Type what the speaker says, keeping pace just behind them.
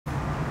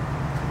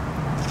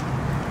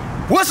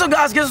What's up,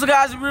 guys? It's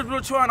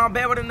RichBoyTroy, and I'm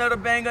back with another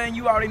banger, and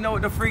you already know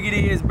what the freak it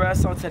is, bruh.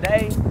 So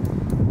today,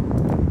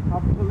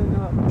 I'm pulling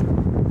up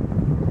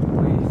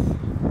with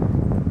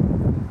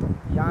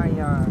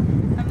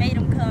Yan. I made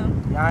him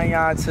come.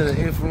 Yan to the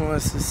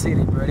Influencer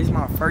City, bruh. This is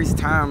my first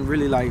time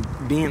really like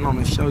being on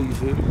the show. You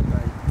feel me?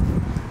 Like,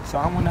 so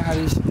I wonder how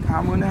this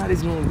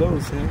gonna go,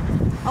 son.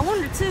 I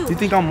wonder too. You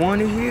think I'm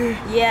wanted here?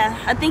 Yeah,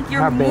 I think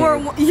you're more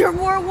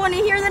wanted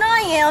here than I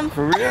am.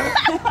 For real?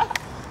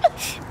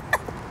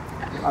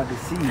 I can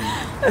see you.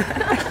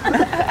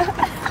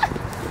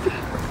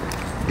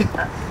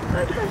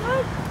 What the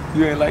fuck?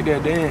 You ain't like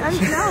that dance? I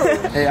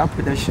know. Hey, I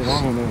put that shit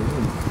on though.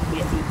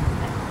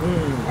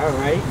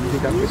 Alright. You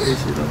think I put that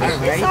shit on?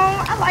 Alright.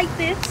 I like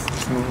this.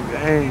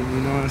 Hey, you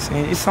know what I'm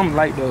saying? It's something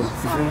light though.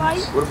 Something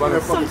light. What about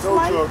that fucking tow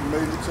truck that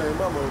made you change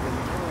my mind?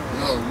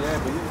 No,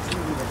 yeah, but you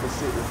can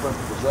sit in front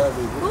of the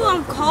driveway. Ooh,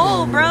 I'm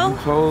cold, bro. I'm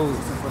cold.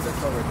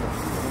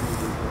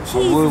 I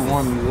would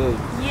warm you up.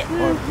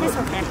 Yeah, it's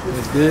okay.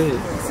 It's good.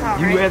 It's all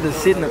You right. rather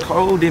sit in the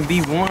cold than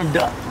be warmed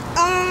up?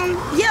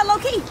 Yeah, low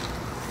key.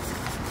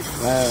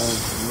 Wow.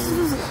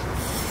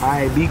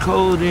 Alright, be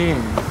cold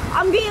then.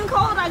 I'm being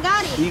cold, I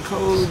got it. Be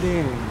cold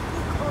then.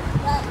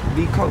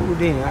 Be cold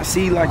then. I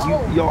see like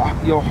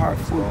your heart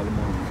full. I'm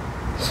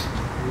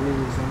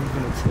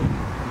gonna tell you.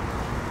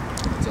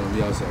 Tell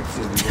me outside.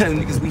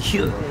 Niggas, we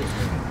here.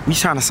 We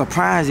trying to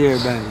surprise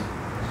everybody.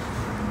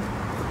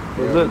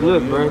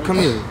 Look, bro, come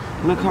here.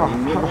 Look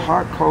her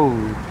heart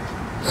cold.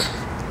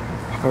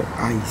 Her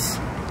ice.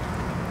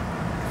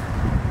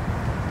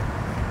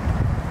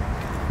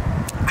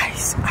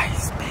 Ice,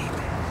 baby.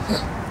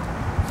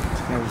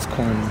 That was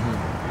corny, huh?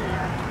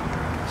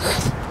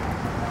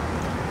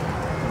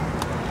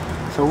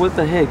 So what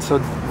the heck? So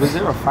was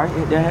there a fight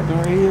that happened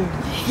right here?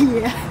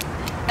 Yeah.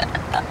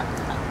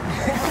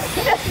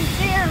 That's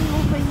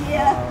terrible, but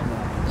yeah.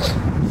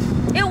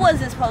 It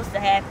wasn't supposed to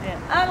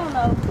happen. I don't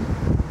know.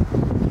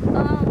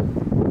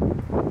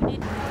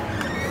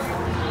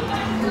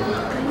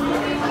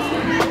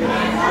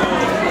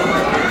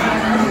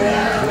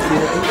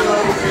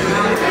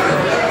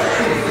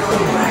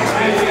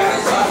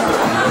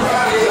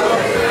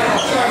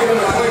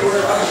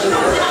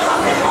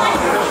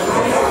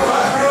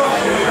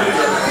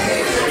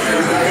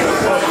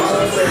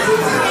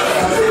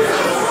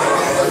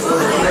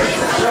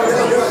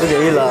 Look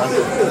at Eli.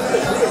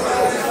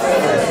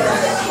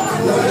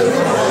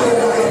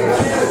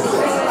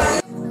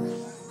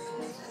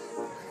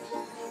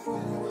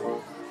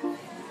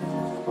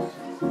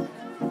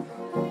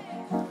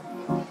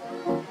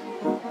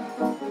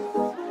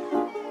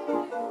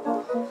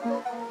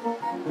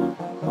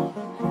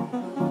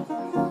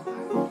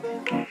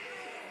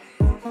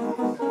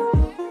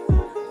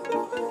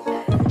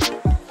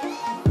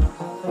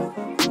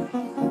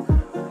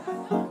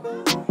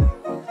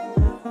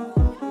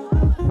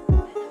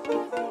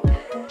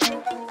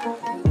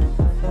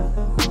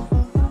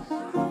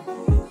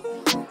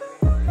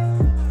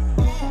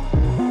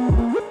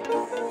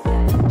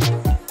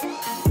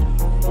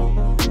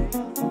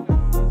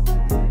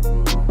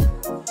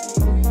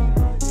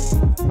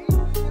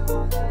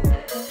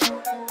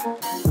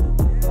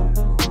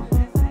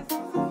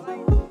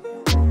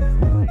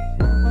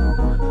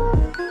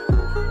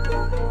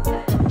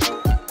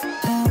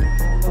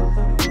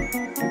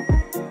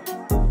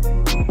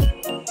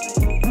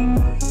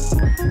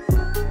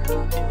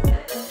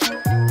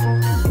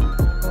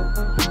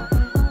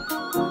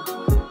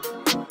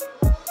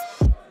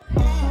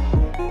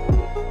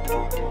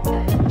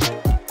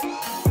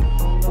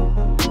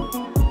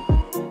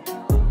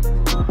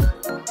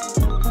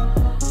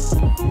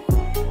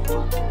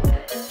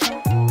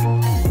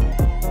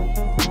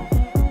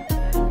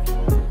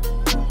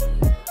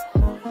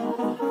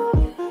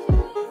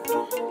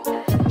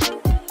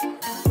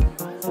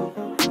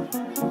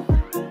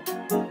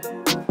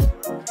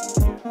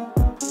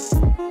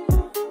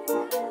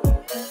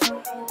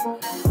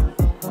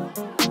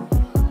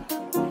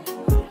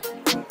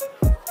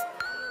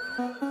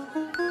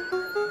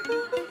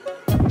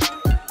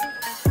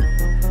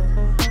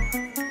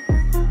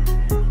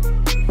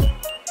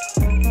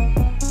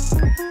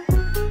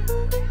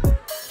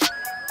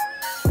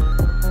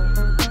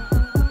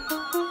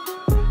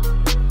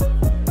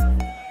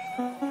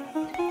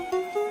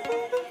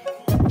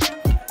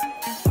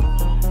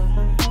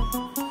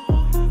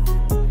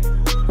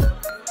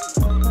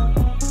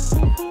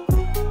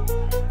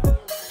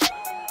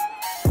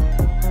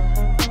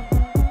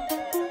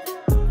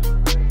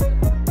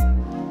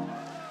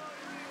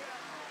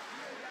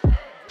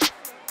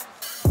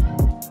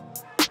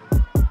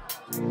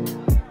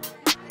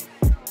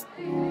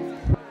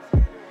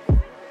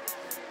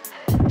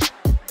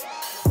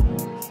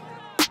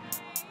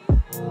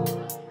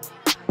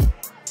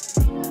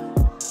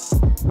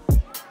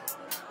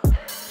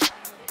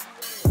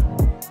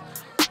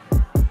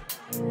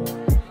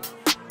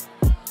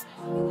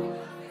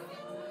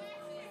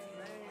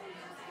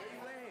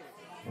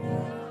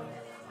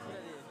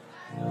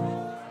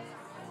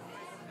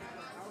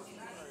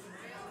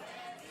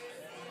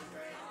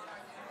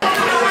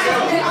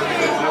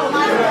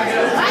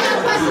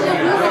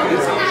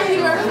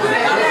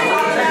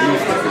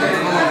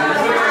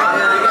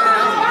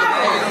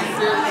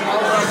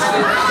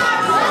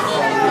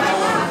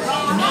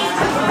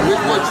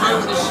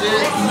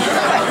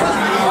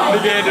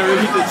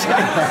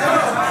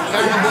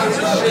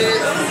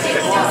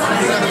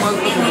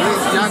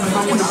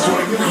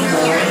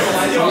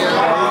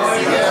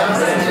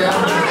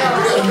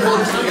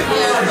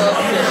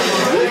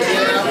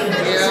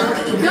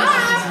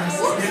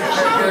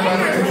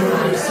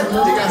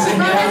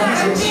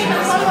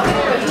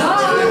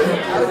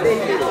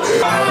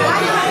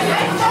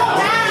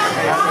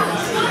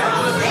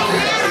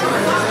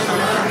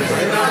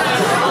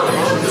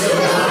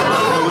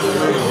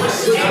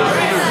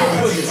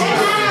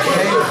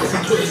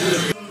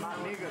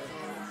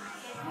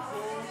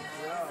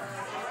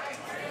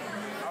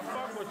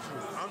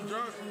 I'm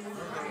drunk.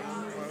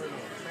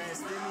 Man,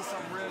 send me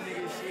some real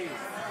nigga shit.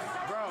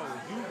 Bro,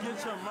 you get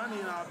your money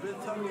and I've been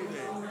telling you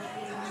that.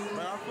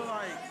 But I feel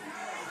like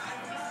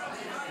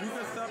you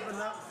can step it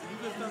up. You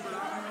can step it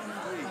up.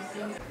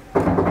 Please.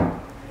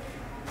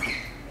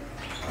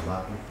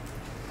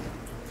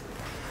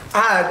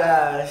 Alright,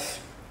 guys.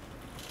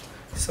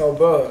 So,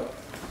 bro,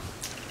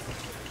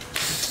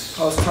 I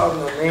was talking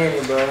to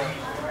Manny, bro.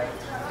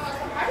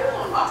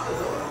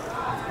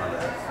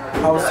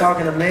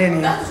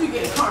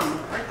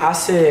 I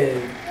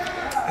said,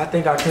 I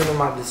think I came to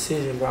my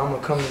decision, bro. I'm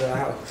gonna come to the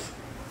house.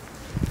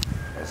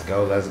 Let's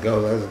go, let's go,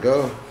 let's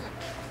go.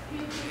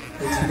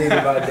 What you think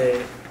about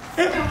that?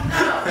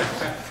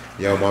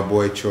 Yo, my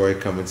boy Troy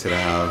coming to the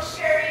house.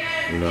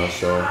 You know,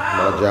 so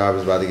my job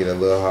is about to get a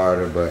little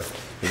harder, but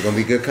it's gonna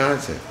be good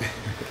content.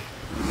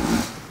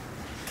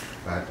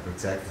 I have to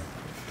protect him.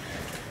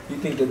 You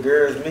think the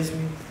girls miss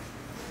me?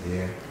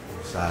 Yeah,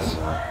 besides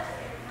one.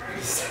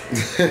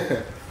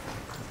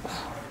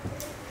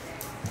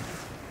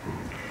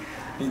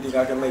 You think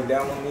I can make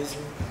that one miss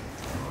me?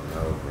 Oh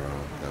no, bro.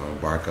 Don't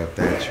bark up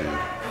that tree.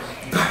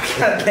 Bark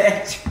up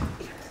that tree.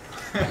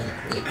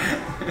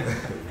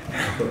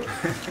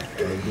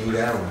 Don't do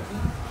that one.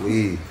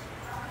 Please.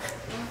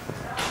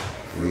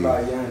 What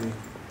about Yanni?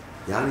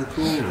 Yanni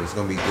cool. It's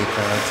gonna be good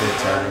content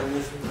time.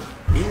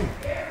 Yeah.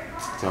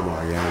 Talking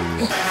about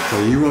Yanni. So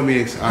you want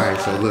me to? All right.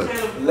 So look.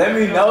 Let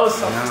me know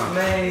something,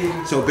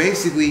 man. So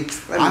basically,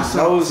 I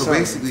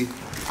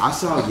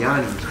saw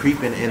Yanni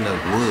creeping in the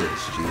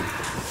woods, G.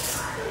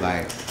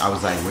 Like I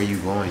was like, "Where you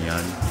going,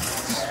 Yanni?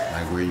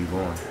 Like, where you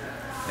going?"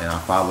 And I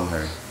followed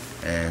her,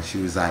 and she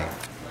was like,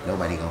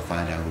 "Nobody gonna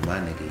find out who my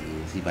nigga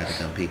is. He about to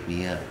come pick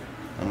me up."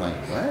 I'm like,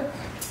 "What?"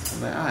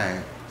 I'm like, "All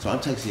right." So I'm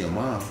texting your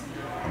mom.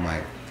 I'm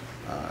like,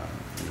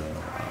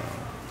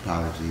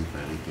 apology for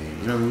everything.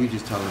 You know, we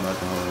just talking about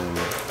the whole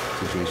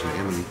situation with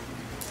Emily.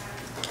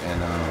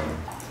 And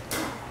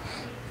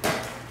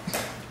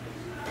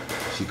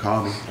she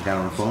called me. I got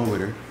on the phone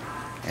with her.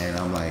 And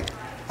I'm like,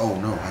 oh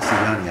no, I see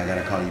Yanni. I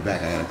gotta call you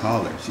back. I gotta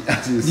call her.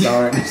 I just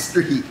saw her in the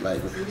street.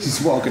 Like, she's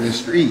walking the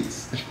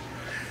streets.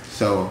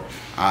 So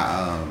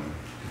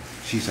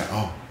she's like,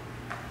 oh.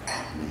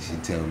 And she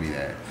told me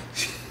that.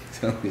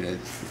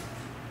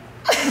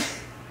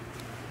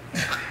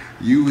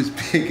 You was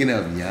picking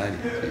up Yanni,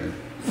 dude.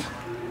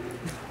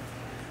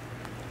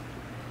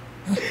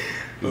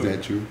 Is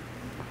that true?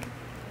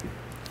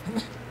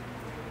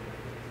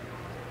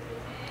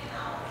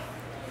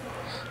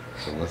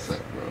 So what's up,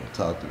 bro?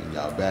 Talk to me.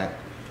 Y'all back?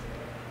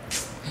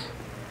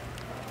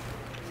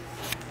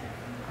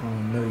 I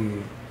don't know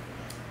yet.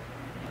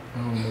 I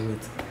don't know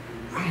what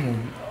I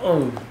don't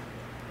know.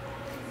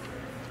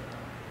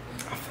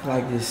 I feel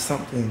like there's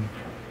something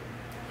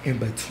in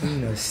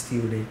between us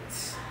still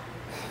that's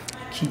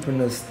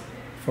keeping us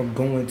from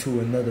going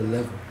to another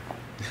level.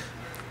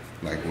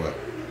 Like what?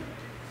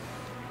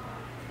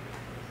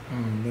 I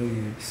don't know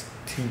yet. It's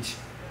tension.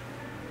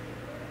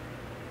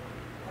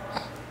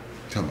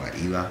 Talking about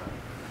Eli?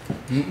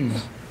 Mm-mm. You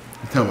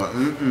talking about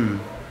mm-mm?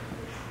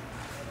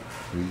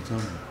 What are you talking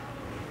about?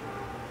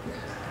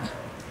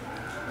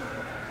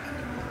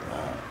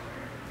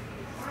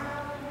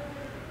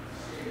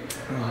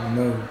 I don't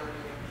know.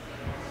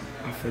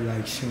 I feel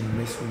like she don't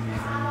mess with me.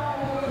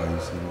 Why you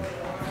say that?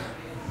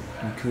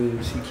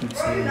 Because she keeps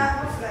saying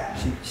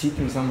she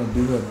thinks I'm gonna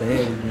do her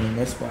bad again.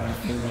 That's why I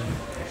feel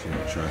like She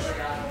don't trust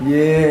you.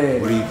 yeah.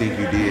 What do you think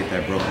you did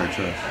that broke her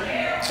trust?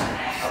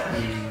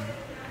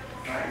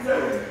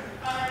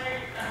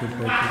 It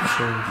broke her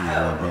trust.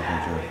 Yeah, what broke her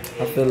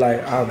trust? I feel like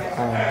I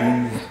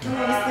abused her.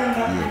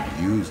 You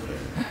abused her.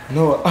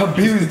 No, I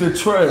abused the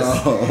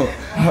trust. Bro,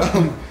 I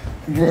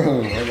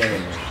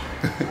don't know.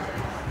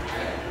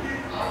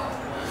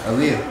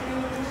 Aaliyah.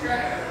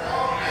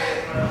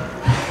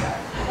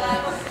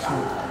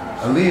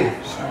 Aaliyah.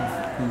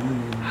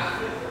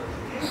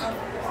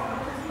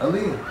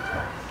 Aaliyah.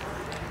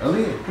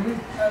 Aaliyah, come here.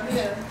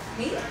 Aaliyah.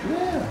 Me?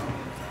 Yeah.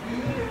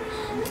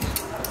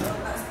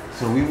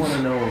 So we want to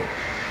know,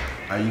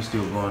 are you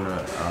still going to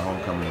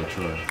homecoming with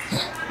Troy?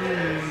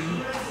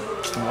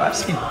 Oh, I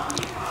see.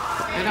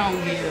 It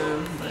don't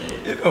give, but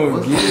It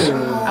don't give.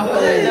 I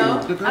would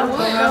though. The girls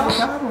don't have a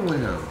problem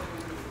with him.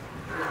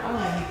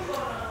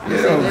 They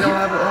say they don't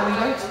have an only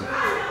Lexi.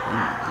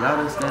 Y'all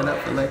didn't stand up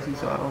for Lexi,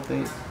 so I don't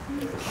think.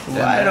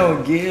 Why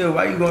don't give?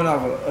 Why you going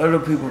off of other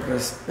people's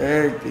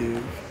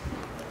perspective?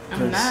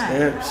 I'm not.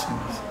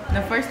 Perceptions.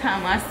 The first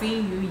time I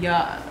seen you,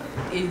 y'all,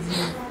 is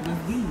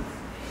beef.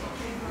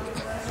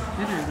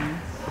 Literally.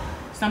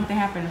 Something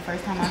happened the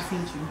first time I seen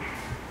you.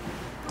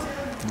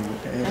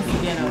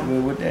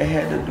 What that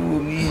had to do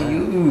with me and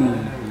you?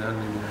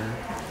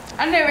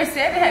 I never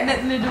said it had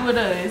nothing to do with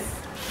us.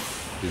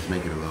 Just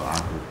make it a little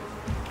awkward.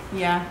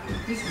 Yeah,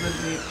 just a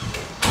little bit.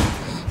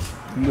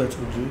 You got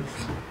your juice?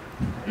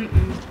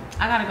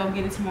 I gotta go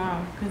get it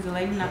tomorrow because the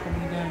lady not gonna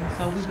be done.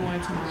 So we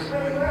going tomorrow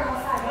morning.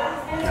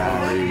 Y'all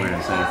already wearing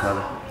the same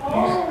color?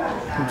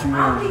 What you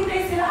wearing?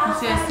 You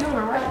said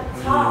silver, right?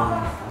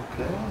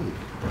 Okay.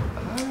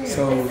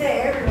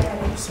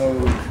 So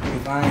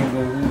if I ain't go,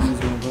 who's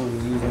gonna go?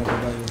 You gonna go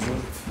by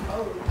yourself?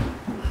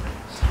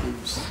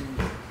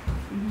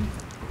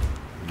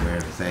 Wearing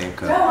the same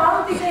color. No, I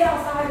don't think they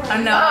outside.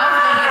 Oh no, I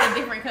was gonna get a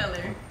different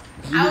color.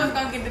 I was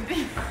gonna get the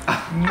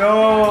different.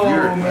 No,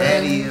 You're man.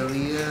 petty,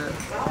 Aaliyah.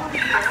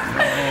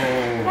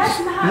 That's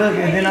not. Look,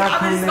 and then I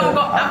come there. I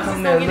was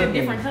just gonna get a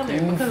different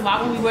color because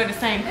why would we wear the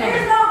same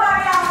There's color?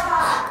 nobody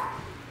outside.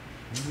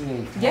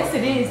 Yes,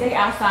 it is. They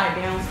outside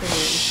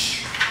downstairs.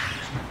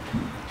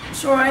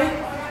 Troy.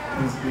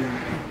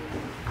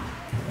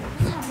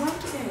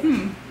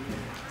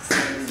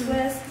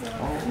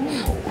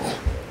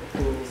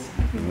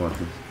 You want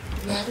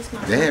this?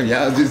 Damn,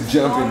 y'all just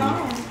jumping me.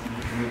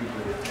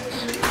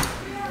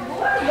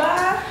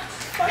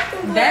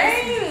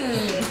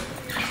 Dang.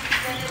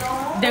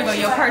 There go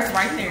your purse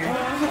right there.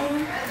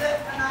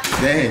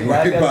 Dang,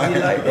 Why I gotta be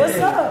like that? What's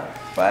up?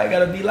 Why I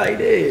gotta be like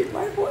that?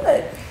 Like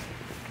what?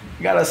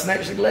 Gotta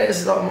snatch the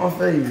glasses off my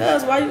face.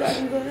 Cause why you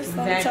gotta go this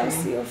far? I'm trying to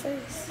Exactly. see your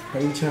face. Why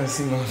you trying to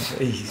see my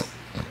face?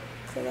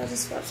 Cause I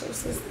just watched your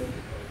sister.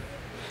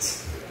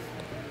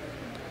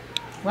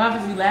 Why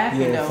was you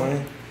laughing Yeah, though?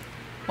 funny.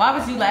 Why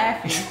was you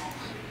laughing?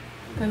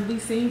 Because we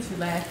seen you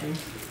laughing.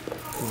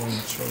 Cause I'm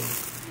a troll.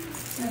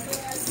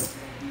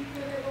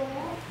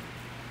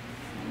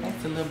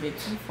 That's a little bit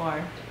too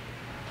far.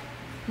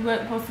 You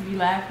weren't supposed to be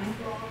laughing.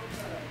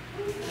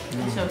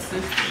 It's your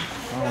sister.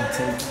 I don't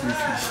take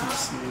goofy shit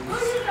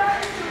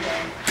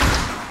serious.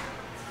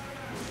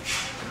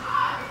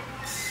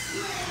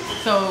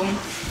 So,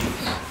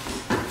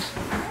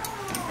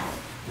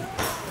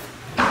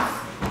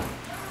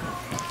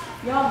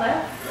 y'all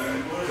left?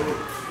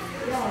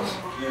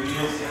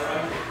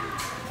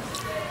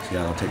 So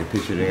y'all gonna take a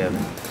picture together?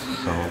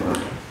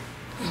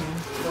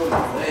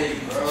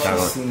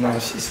 No,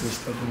 she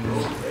switched up in the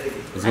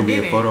It's gonna be a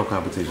did it. photo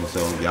competition, so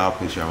y'all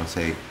picture y'all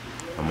take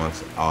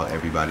amongst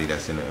everybody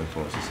that's in the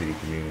Influencer City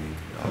community,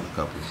 all the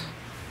couples.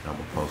 I'm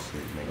gonna post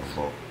it, make a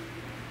vote.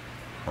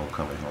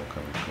 Homecoming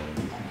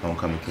queen.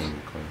 Homecoming king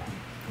and queen.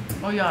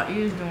 Oh, y'all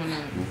is doing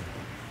that.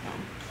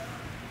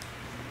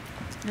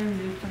 Then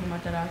we was talking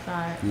about that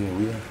outside. Yeah,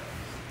 we are.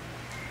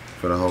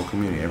 For the whole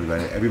community,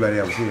 everybody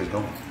that was here is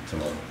going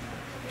tomorrow.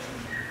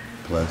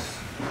 Plus,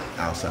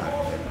 outside,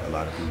 we had a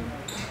lot of people.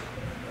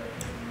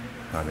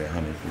 Probably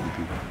 150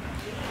 people.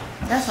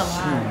 That's a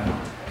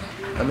lot.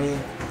 I mean,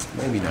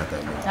 maybe not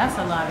that many. That's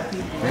a lot of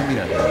people. Maybe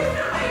not that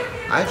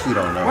many. I actually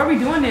don't know. Where we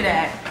doing it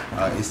at?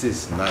 It's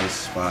this nice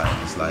spot.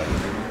 It's like,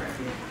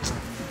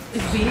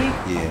 It's big.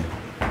 yeah,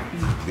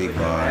 big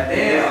bar.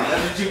 Damn,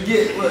 that's what you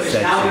get. Look,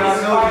 Section. now we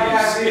know I'm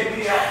not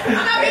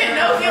being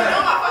nosy. I'm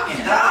doing my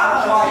fucking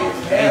job.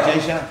 Hey, Jay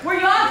Shot, Where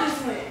y'all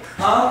just went?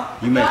 Huh?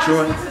 you met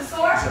Y'all Troy? just went to the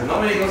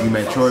store? You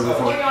met Troy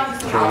before? Where y'all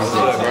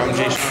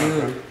just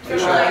went?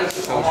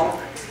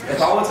 If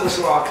I went to the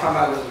store, I'll come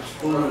out with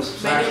school and some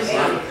snacks.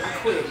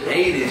 I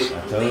ate it.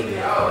 I told you.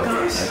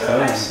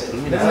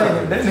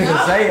 That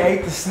nigga say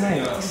ate the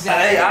snacks.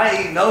 Hey, I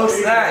ain't eat no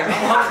snacks. I'm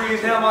hungry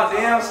as hell my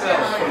damn self.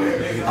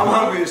 I'm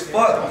hungry as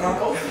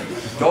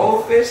fuck.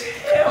 Goldfish?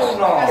 Hell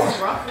no.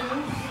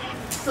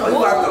 So,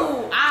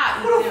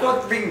 Who the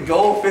fuck bring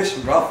goldfish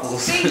and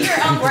ruffles? See, you're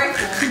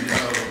ungrateful.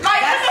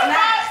 Like, that's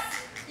not.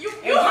 You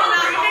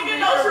hungry, nigga,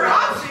 those are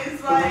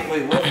options. Like,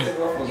 Wait, what's the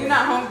ruffles? you're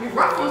not hungry.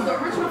 Ruffles, the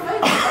original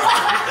flavor.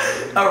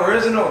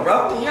 Original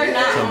ruffles? You're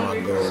not Come on,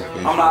 hungry. goldfish.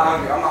 I'm not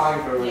hungry. I'm not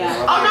hungry for original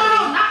Yeah. ruffles. Oh, no,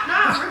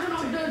 not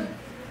original.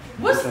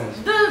 What's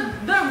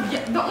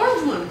the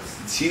orange ones?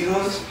 Cheese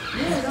ones?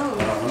 Yeah, those.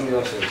 Let me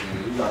go shit, man.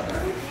 You got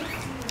that.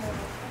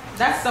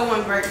 That's so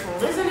ungrateful,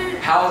 isn't it?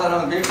 How is that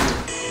ungrateful?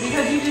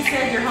 Because you just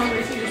said you're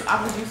hungry, so you just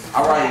offered you some.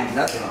 I rather eat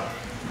nothing.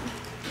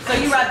 So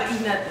you rather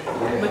eat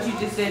nothing, but you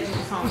just said you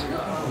was hungry.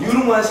 You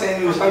the one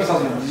saying you was hungry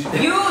something.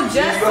 You just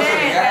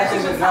said that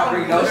you was not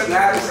bring no hungry.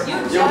 snacks.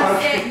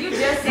 You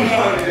just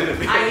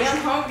said, I am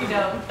hungry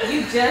though.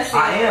 You just said.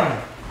 I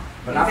am.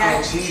 But not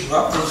Exactly. for cheese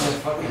ruffles and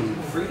fucking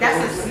Fritos.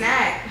 That's a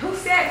snack. Who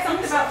said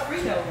something about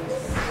Fritos?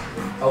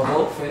 A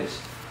goldfish.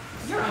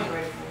 You're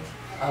ungrateful.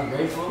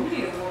 Ungrateful. You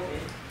need a woman.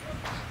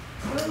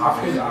 I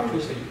appreciate you. I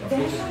appreciate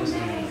you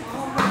listening.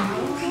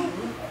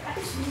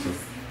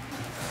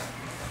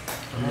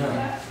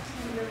 Yeah.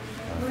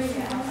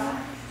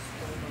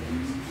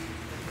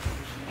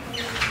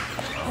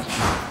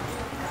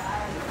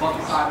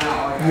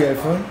 You had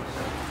fun?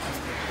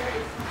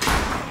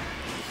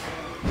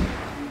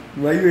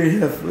 Why you ain't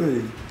have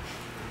fun?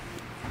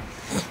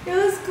 It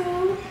was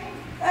cool.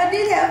 I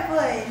did have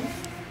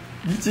fun.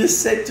 You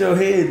just shake your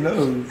head,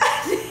 no.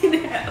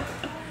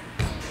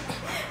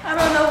 I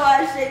don't know why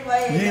I shake my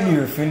head. You didn't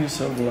even finish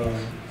your vlog.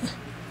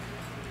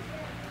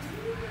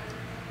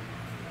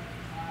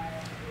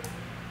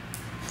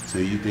 So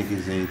you think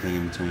there's anything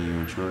in between you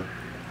and Troy?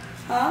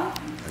 Huh?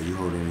 Are you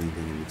holding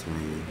anything in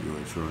between you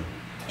and Troy?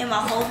 Am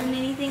I holding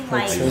anything? Are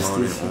Like you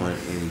holding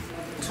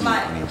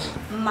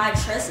on my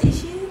trust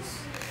issues?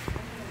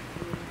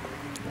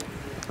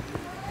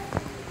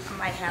 I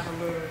might have a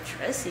little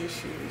trust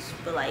issues,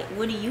 but like,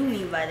 what do you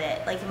mean by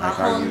that? Like, am I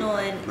holding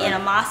on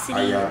animosity?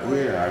 Are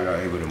y'all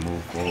able to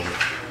move forward?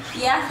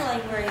 Yeah, I feel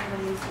like we're able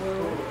to move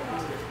forward.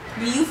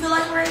 Do you feel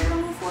like we're able to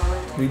move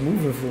forward? We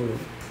moving forward.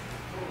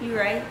 You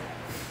right?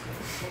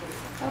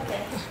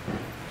 Okay.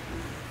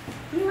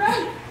 You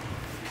right.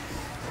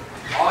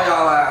 All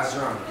y'all ass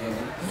drunk,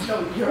 yeah. No,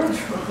 you're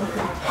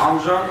drunk. I'm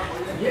drunk?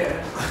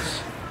 Yeah.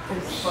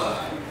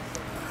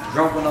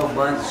 Drunk with no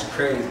buns is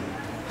crazy.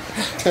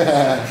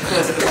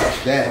 That's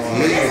it.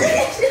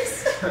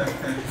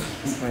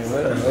 Wait,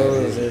 where the hell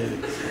is it?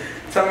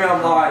 Tell me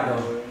I'm lying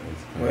though.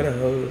 Where the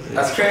hell is it?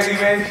 That's crazy,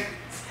 man.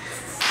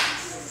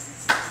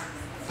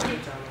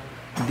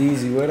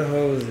 DZ, where the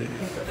hell is it?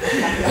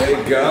 There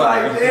you go.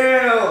 Like,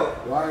 damn.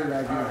 Why did I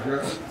get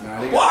drunk?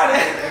 Why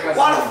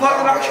the fuck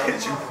did I get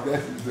you?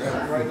 That's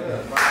exactly right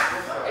there.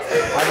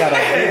 I got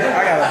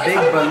a big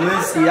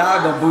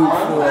Balenciaga boot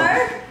for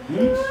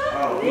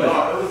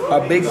a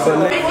big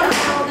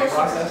Balenciaga.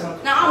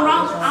 Now I'm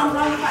wrong.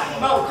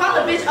 Bro, call a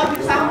bitch up.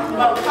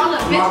 Bro, call a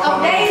bitch up.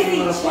 Daisy,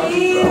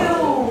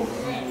 chill.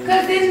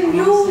 Cause then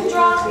you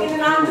drunk and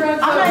then I'm drunk.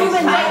 I'm not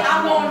even like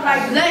I'm going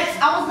like Lex.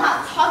 I was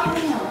not talking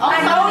to him.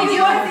 I know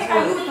you.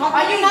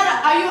 Are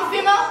you a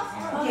female?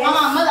 Yes.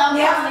 Mother, I'm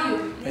talking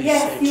to you.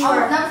 Yes, you I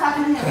was never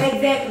talking to him.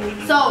 Exactly.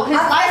 So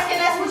his light skin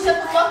ass will shut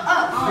the fuck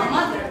up.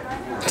 Mother.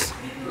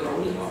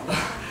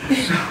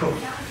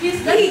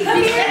 He's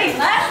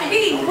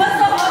laughing. What's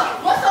so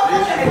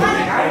funny? I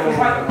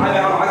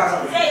got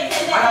something.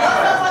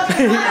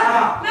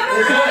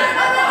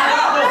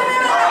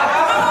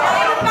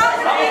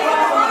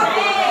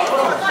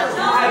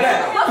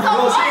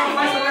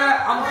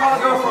 I'm gonna call a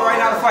girl for right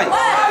now to fight. I'm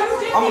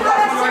gonna call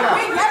her right now. I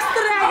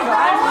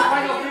ain't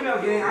fight no female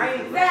gang. I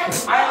ain't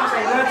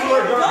saying nothing to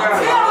her drunk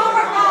girl. Yo,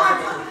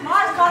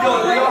 I'll call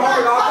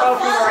a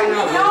female right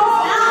now.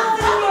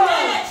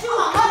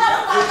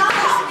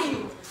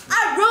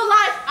 I real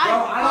life. I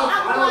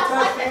don't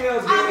touch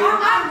females, gang.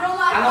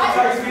 I don't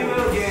touch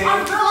females, gang.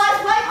 I'm real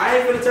life like I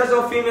ain't gonna touch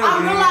no females, gang.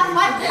 I'm real life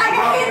like that. I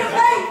can hear the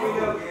face.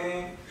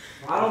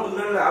 I don't do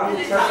none of that. I don't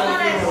touch no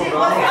females, bro.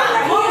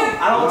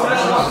 I don't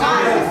touch no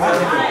females.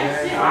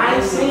 I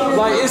ain't seen no.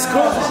 Like, it's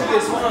cool if she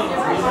gets swung.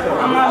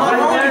 I'm not like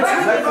that.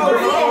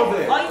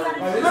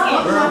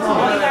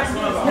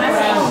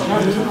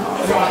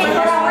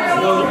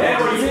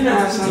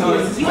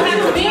 You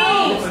have to be.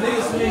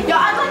 Yo,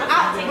 I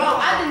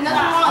did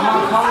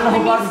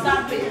nothing wrong.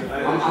 Stop it.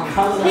 I'm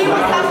calling her. You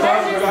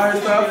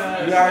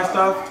got her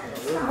stuff?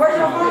 Where's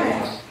your phone at?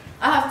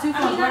 I have 2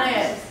 phones. Where they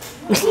at?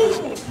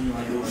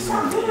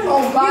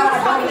 Oh God,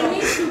 you're talking to me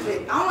stupid.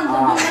 I don't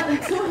want to do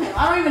nothing to him. I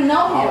don't even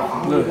know him. I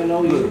don't even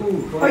know you.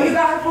 Oh, you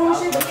got her phone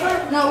shit?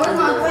 No, where's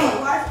my phone?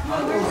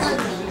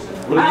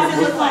 What is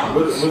this?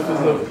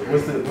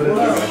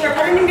 I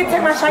didn't even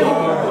take my shot yet.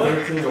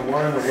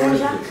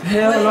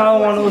 Hell no, I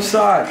don't want no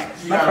shot.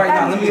 Matter of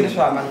fact, let me get a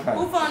shot. Matter of fact.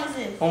 Who phone is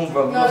this?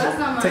 Bro. No, that's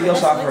not mine. Take your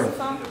shot first.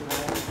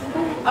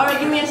 Alright,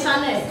 give me a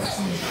shot next.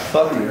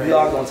 Fuck you. We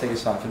all gonna take a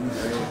shot.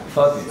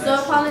 Fuck you. So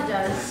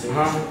apologize.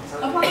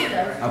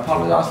 Apologize. I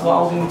apologize for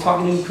I was even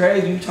talking to you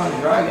crazy. You trying to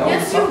drag it.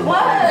 Yes, you was.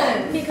 What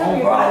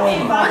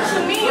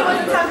you mean you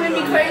wasn't talking to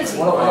me crazy?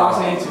 What I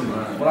saying to you?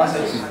 What I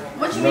say to you?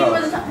 What you mean you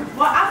wasn't talking?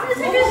 Well, I'm gonna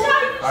take a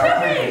shot. You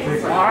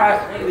tripping?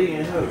 Alright.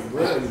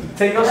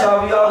 Take your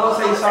shot. We all gonna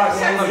take shots.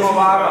 And we're gonna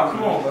vibe out.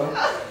 Come on, bro.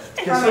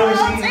 Take your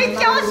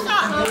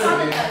shot. So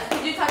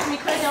apologize. You talk to me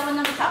crazy, I was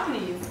never talking to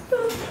you.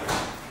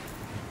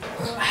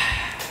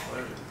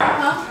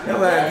 Huh? Yeah,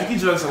 man, you can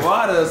drink some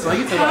water, so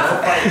you can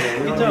fight.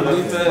 You drunk a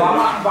little. I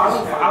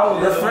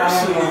was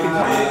refreshing.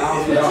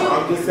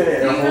 I'm just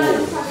saying. You know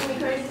you talking to me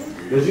crazy?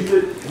 Because you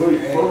could wait.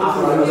 Focus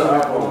on the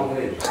iPhone.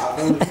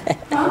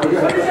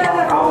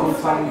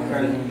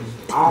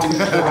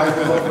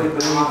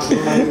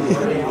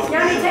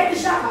 Yanni, take the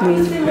shot. I was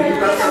just thinking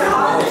about that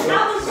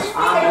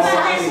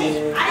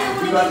shit. I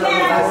didn't want to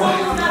get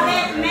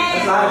mad.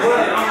 I was so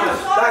mad.